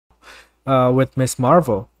with Miss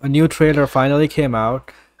Marvel. A new trailer finally came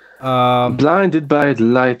out. Um, Blinded by the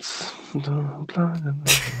lights. Blinded by the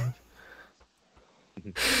lights.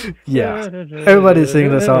 yeah, everybody's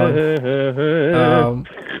singing the song. Um,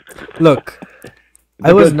 Look, It's I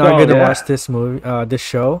a was good not song. gonna watch Yeah. this movie, this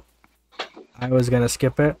show. I was gonna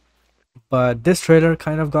skip it, but this trailer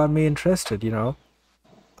kind of got me interested.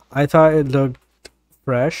 I thought it looked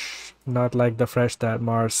fresh, not like the fresh that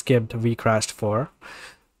Mars skipped V crashed for.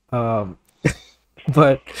 Um,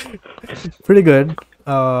 but pretty good.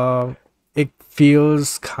 It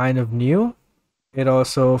feels kind of new. It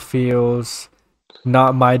also feels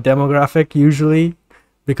not my demographic usually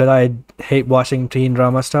because I hate watching teen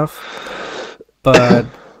drama stuff. But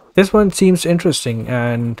this one seems interesting,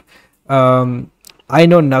 and um, I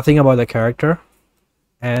know nothing about the character,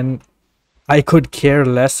 and I could care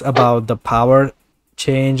less about the power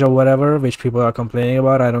change or whatever, which people are complaining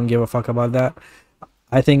about. I don't give a fuck about that.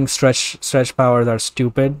 I think stretch powers are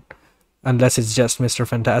stupid unless it's just Mr.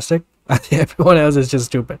 Fantastic. I think everyone else is just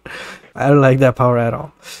stupid. I don't like that power at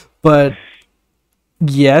all. But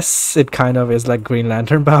yes, it kind of is like Green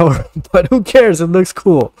Lantern power, but who cares? It looks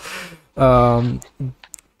cool. Um,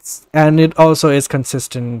 and it also is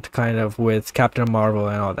consistent kind of with Captain Marvel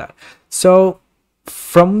and all that. So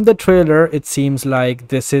from the trailer, it seems like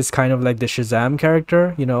this is kind of like the Shazam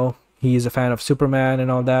character. He's a fan of Superman and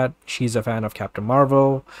all that. She's a fan of Captain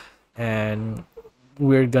Marvel, and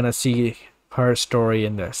we're gonna see her story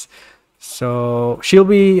in this. So she'll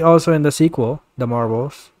be also in the sequel, The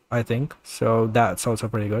Marvels, I think. So that's also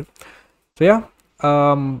pretty good. So yeah,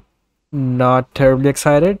 not terribly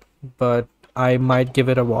excited, but I might give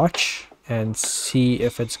it a watch and see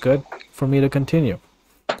if it's good for me to continue.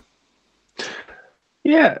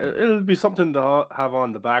 Yeah, it'll be something to have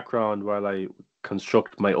on the background while I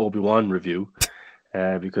construct my Obi-Wan review,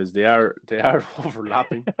 because they are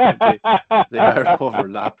overlapping. They are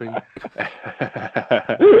overlapping.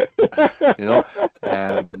 you know.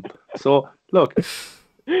 So look,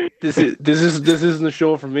 this isn't a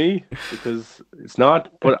show for me because it's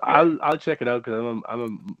not. But I'll check it out because I'm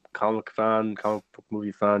a comic fan, comic book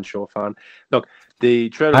movie fan, show fan. Look, the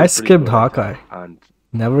trailer I was pretty skipped good, I Hawkeye, thought, and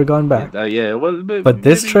never gone yeah, back. yeah. Well, But this maybe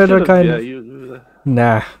you should trailer have. kind Yeah, of, you.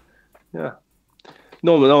 nah. Yeah.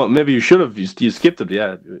 No, no. Maybe you should have. You skipped it,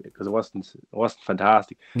 yeah, because it wasn't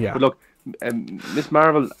fantastic. Yeah. But look, Miss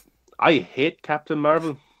Marvel, I hate Captain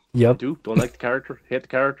Marvel. I Yep. do. Don't like the character. Hate the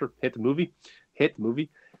character. Hate the movie. Hate the movie.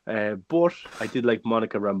 But I did like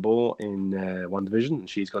Monica Rambeau in One Division, and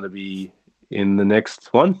she's going to be in the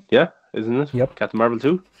next one. Yeah, isn't it? Yep. Captain Marvel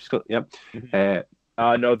too. She's got. Yeah.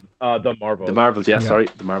 Uh, No, the the Marvels. Marvels. Yeah, Yeah. sorry,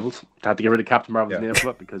 the Marvels. Had to get rid of Captain Marvel's Yeah. name from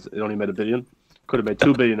it because it only made a billion. Could have made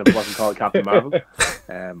 2 billion if it wasn't called Captain Marvel.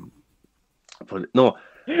 Um, but no,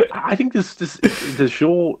 I think this the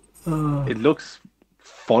show, Uh, it looks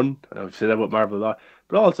fun. I've said that about Marvel a lot,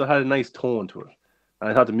 but also had a nice tone to it. And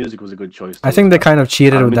I thought the music was a good choice I too as think they well. kind of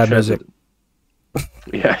cheated And I'm with that music. interested.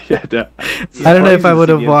 Yeah, yeah. I don't know if Surprising I to would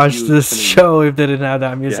see have the watched MCU this kind show if they didn't have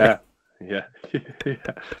that music. yeah, yeah, yeah.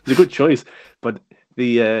 It's a good choice, but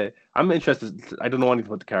I'm interested. I don't know anything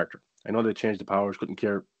about the character. I know they changed the powers. Couldn't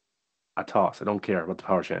care a toss. I don't care about the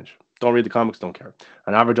power change. Don't read the comics. Don't care.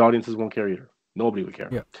 And average audiences won't care either. Nobody will care.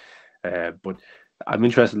 Yeah. But I'm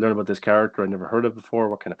interested to learn about this character I never heard of before,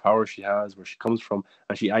 what kind of power she has, where she comes from,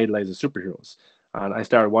 and she idolizes superheroes. And I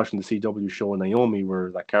started watching the CW show Naomi,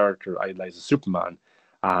 where that character idolizes Superman,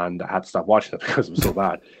 and I had to stop watching it because it was so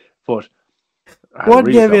bad. But I had to What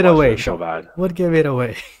really gave stop it watching it. It away, was so Sean? bad. What gave it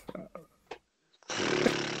away?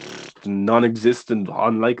 Non-existent,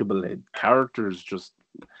 unlikable characters, just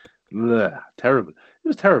terrible. It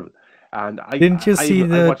was terrible. And Didn't you see I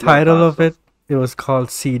the watch a lot of title fan of it? stuff. It was called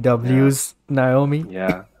Yeah, CW's Naomi.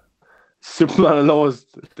 yeah. Superman and Lois,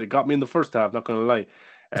 they got me in the first half. Not gonna lie,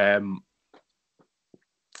 um,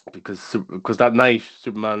 because that night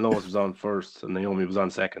Superman and Lois was on first and Naomi was on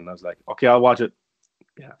second. I was like, okay, I'll watch it.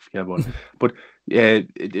 Yeah, forget about it. But yeah,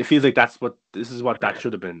 it feels like this is what that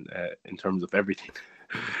should have been in terms of everything.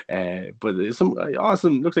 But it's some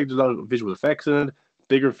awesome. Looks like there's a lot of visual effects in it.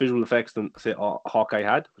 Bigger visual effects than say Hawkeye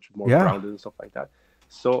had, which was more Yeah. grounded and stuff like that.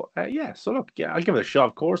 So yeah, so look, yeah, I'll give it a shot.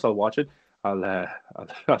 Of course, I'll watch it. I'll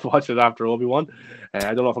watch it after Obi-Wan. I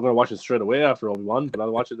don't know if I'm going to watch it straight away after Obi-Wan, but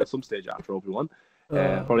I'll watch it at some stage after Obi-Wan.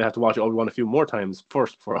 Uh, Probably have to watch Obi-Wan a few more times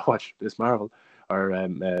first before I watch this Marvel. Or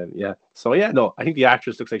yeah, so yeah, no, I think the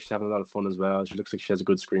actress looks like she's having a lot of fun as well. She looks like she has a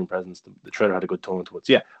good screen presence. The trailer had a good tone to it.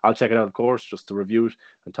 So yeah, I'll check it out, of course, just to review it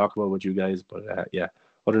and talk about it with you guys. But yeah,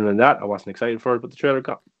 other than that, I wasn't excited for it, but the trailer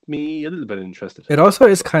got me a little bit interested. it also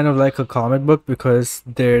is kind of like a comic book because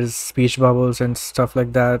there's speech bubbles and stuff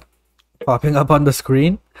like that popping up on the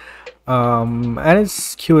screen. And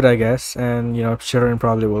it's cute, I guess, and children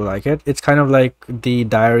probably will like it. It's kind of like the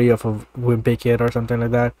Diary of a Wimpy Kid or something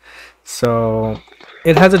like that. So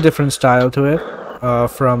it has a different style to it,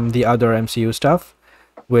 from the other MCU stuff,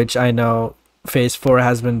 which I know Phase 4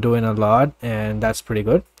 has been doing a lot, and that's pretty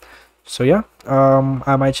good. So yeah,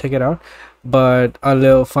 I might check it out. But a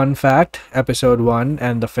little fun fact: Episode 1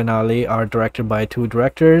 and the finale are directed by two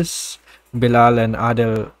directors, Bilal and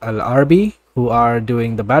Adil Al Arbi, who are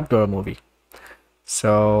doing the Batgirl movie.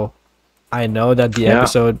 So I know that Yeah.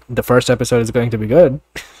 the first episode is going to be good.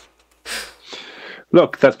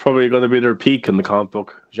 Look, that's probably going to be their peak in the comic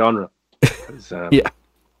book genre. 'Cause, Yeah.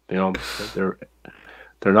 you know, they're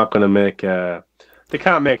they're not going to make. They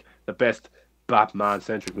can't make the best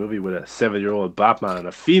Batman-centric movie with a 7-year-old Batman and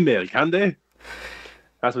a female, can they?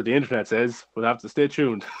 That's what the internet says. We'll have to stay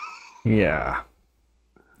tuned. Yeah.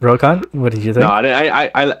 Rokan, what did you think? No,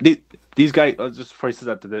 these guys. Just before I said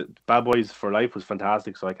that, the Bad Boys for Life was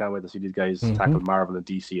fantastic. So I can't wait to see these guys tackle Marvel and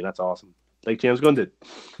DC, and that's awesome. Like James Gunn did.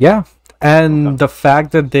 Yeah. And the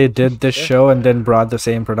fact that they did this show and then brought the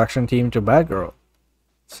same production team to Batgirl.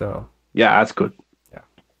 So Yeah, that's good.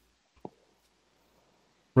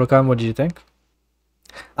 Rokan, what did you think?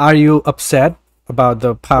 Are you upset about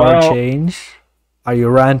the power Well- change? Are you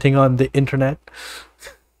ranting on the internet?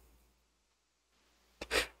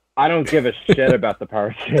 I don't give a shit about the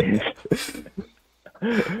power change.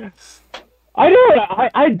 I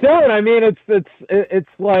don't. I don't. I mean, it's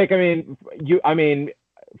like, I mean,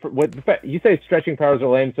 what you say stretching powers are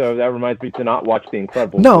lame, so that reminds me to not watch The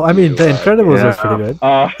Incredibles. No, I mean, with The you, Incredibles yeah. was pretty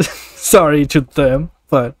good. Sorry to them,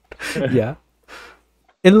 but yeah.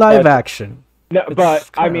 In live But- action. No, but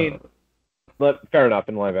it's I kinda- mean, fair enough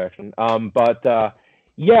in live action.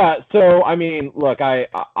 Yeah. So I mean, look,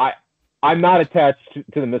 I'm not attached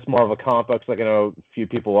to the Miss Marvel comic books like I know a few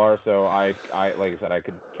people are. So I like I said, I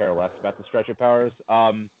could care less about the stretch of powers.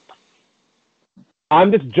 I'm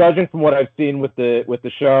just judging from what I've seen with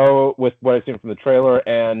the show, with what I've seen from the trailer,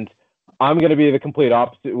 and I'm gonna be the complete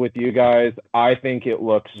opposite with you guys. I think it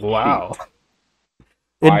looks Wow. cheap.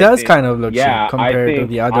 It I does think- kind of look yeah, cheap I compared to think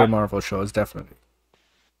the other I- Marvel shows, definitely.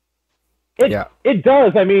 It, it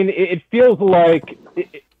does. I mean, it feels like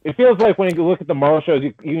it feels like when you look at the Marvel shows,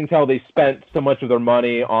 you can tell they spent so much of their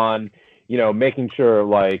money on, making sure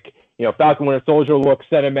like, Falcon Winter Soldier looks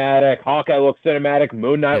cinematic, Hawkeye looks cinematic,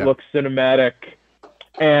 Moon Knight Yeah. looks cinematic,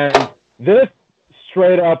 and this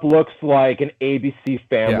straight up looks like an ABC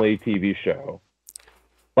Family TV show.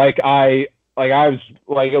 I was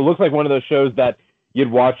like, it looks like one of those shows that you'd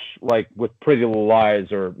watch like with Pretty Little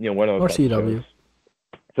Lies or one of those Or types of CW. shows.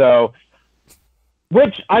 So,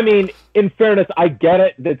 which I mean, in fairness, I get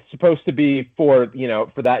it. That's supposed to be for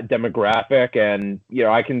for that demographic, and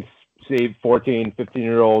I can see 14,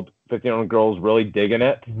 15-year-old girls really digging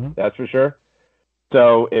it. Mhm. That's for sure.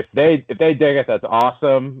 So if they dig it, that's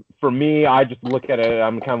awesome. For me, I just look at it.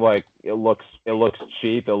 I'm kind of like, it looks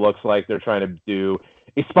cheap. It looks like they're trying to do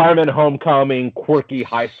a Spider-Man Homecoming, quirky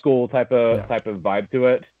high school type of vibe to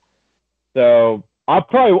it. So I'll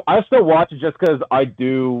still watch it just because I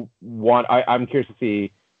do want. I'm curious to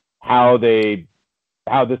see how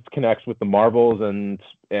this connects with the Marvels and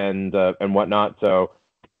whatnot. So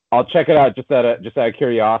I'll check it out just out of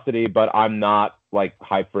curiosity. But I'm not like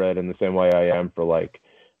hyped for it in the same way I am for like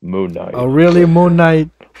Moon Knight. Oh, really? Moon Knight?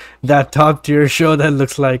 That top tier show that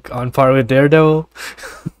looks like on par with Daredevil?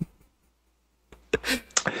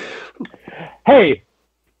 Hey,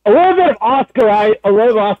 a little bit of Oscar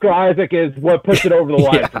Isaac is what puts it over the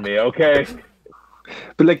line Yeah. for me. Okay.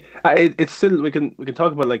 But like, it's still we can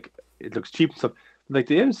talk about like it looks cheap and stuff. Like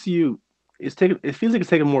the MCU is taking. It feels like it's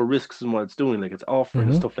taking more risks than what it's doing. Like it's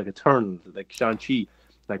offering stuff like Eternal, like Shang-Chi,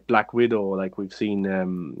 like Black Widow, like we've seen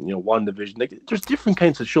WandaVision. Like there's different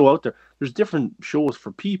kinds of show out there. There's different shows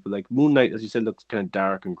for people. Like Moon Knight, as you said, looks kind of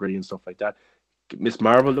dark and gritty and stuff like that. Miss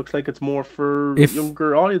Marvel looks like it's more for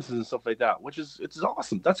younger audiences and stuff like that, which is it's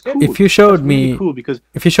awesome. That's cool. If you showed That's really me cool because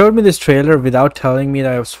if you showed me this trailer without telling me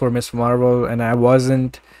that it was for Miss Marvel and I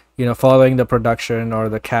wasn't, following the production or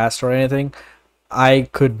the cast or anything, I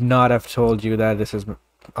could not have told you that this is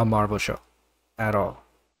a Marvel show at all.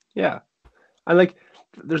 yeah, and like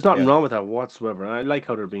there's nothing wrong with that whatsoever. And I like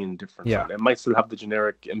how they're being different. Yeah. So it might still have the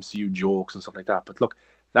generic MCU jokes and stuff like that, but look,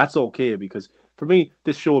 that's okay because for me,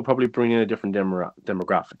 this show will probably bring in a different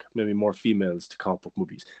demographic, maybe more females to comic book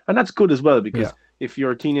movies, and that's good as well because if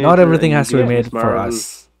you're a teenager, Not everything and has you to be get made Miss for Marvel-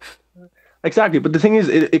 us. Exactly, but the thing is,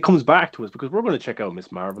 it comes back to us because we're going to check out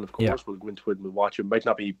Miss Marvel, of course. Yeah. We'll go into it and we'll watch it. Might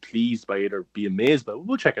not be pleased by it or be amazed by it.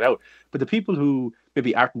 We'll check it out. But the people who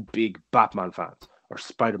maybe aren't big Batman fans or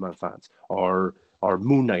Spider-Man fans or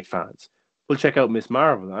Moon Knight fans will check out Miss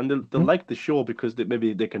Marvel, and they'll like the show because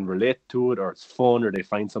maybe they can relate to it, or it's fun, or they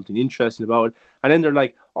find something interesting about it, and then they're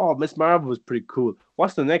like, "Oh, Miss Marvel was pretty cool.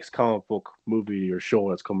 What's the next comic book movie or show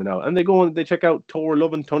that's coming out?" And they go and they check out Thor: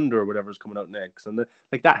 Love and Thunder or whatever's coming out next, and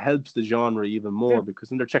like that helps the genre even more because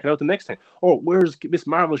then they're checking out the next thing. Oh, where's Miss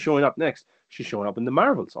Marvel showing up next? She's showing up in the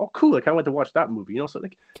Marvels. Oh, cool! I can't wait to watch that movie. So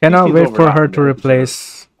like, Cannot wait for her to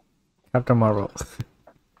replace Captain Marvel.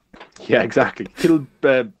 Yeah, exactly. Kill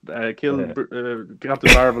Captain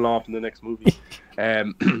Marvel off in the next movie.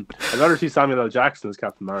 I'd rather see Samuel L. Jackson as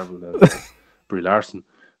Captain Marvel than Brie Larson.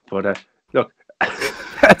 But look,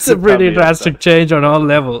 that's a pretty drastic change on all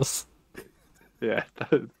levels. Yeah,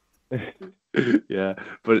 yeah.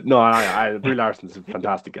 But no, Brie Larson's a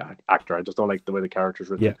fantastic actor. I just don't like the way the character's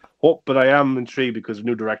written. Yeah. But I am intrigued because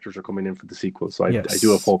new directors are coming in for the sequel, so I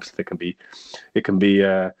do have hopes that it can be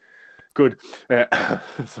good.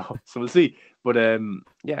 So we'll see. But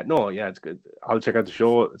it's good. I'll check out the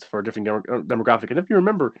show. It's for a different demographic. And if you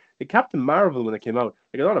remember, Captain Marvel, when it came out,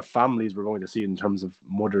 like a lot of families were going to see it in terms of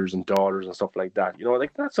mothers and daughters and stuff like that.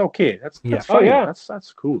 Like that's okay. That's fine. Oh, yeah.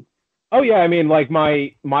 That's cool. Oh yeah, I mean, like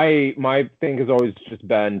my thing has always just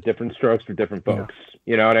been different strokes for different folks. Yeah.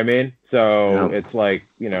 You know what I mean? So it's like,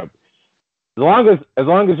 as long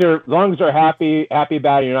as you're happy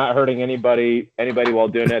about it, you're not hurting anybody while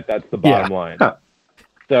doing it. That's the bottom line. Huh.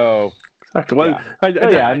 So exactly. Well,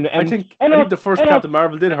 I think the first Captain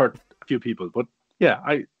Marvel did hurt a few people, but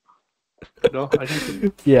I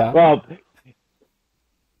think yeah. Well,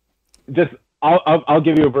 just. I'll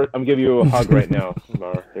give you a hug right now,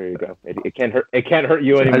 Maher. There you go. It can't hurt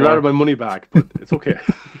you anymore. I'd rather my money back, but it's okay.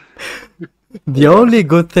 The only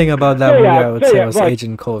good thing about that movie, I would say, was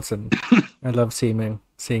Agent Coulson. I love seeing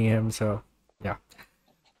him. So yeah.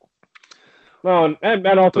 Well, and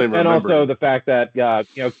also the fact that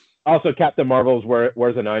also Captain Marvel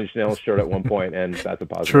wears a Nine Inch Nails shirt at one point, and that's a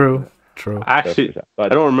positive. True. Actually,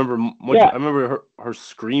 but I don't remember much. Yeah. I remember her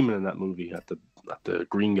screaming in that movie at the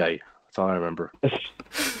green guy. That's all I remember.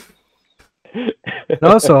 And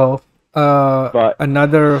also,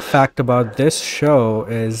 another fact about this show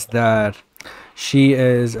is that she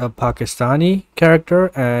is a Pakistani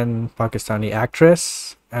character and Pakistani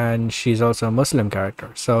actress, and she's also a Muslim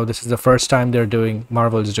character. So this is the first time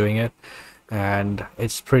Marvel's doing it, and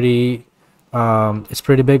it's pretty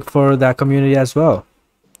big for that community as well.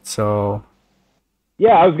 So.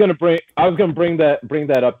 Yeah, I was gonna bring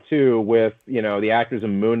that up too with the actors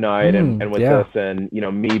in Moon Knight and with this and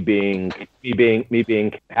me being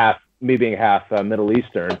half Middle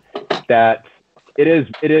Eastern, that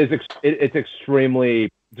it's extremely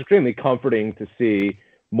comforting to see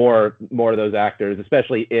more of those actors,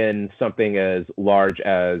 especially in something as large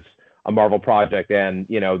as a Marvel project, and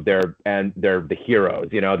they're the heroes.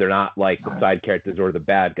 They're not like the side characters or the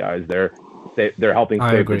bad guys. They're helping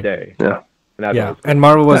save the day. Yeah. And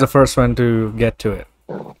Marvel was the first one to get to it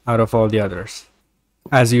out of all the others,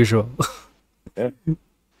 as usual.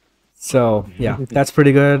 So that's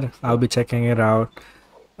pretty good. I'll be checking it out.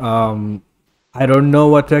 I don't know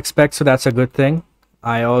what to expect, so that's a good thing.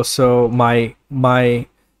 I also my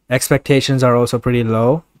expectations are also pretty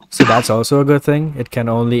low, so that's also a good thing. It can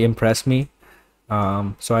only impress me.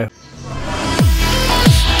 So I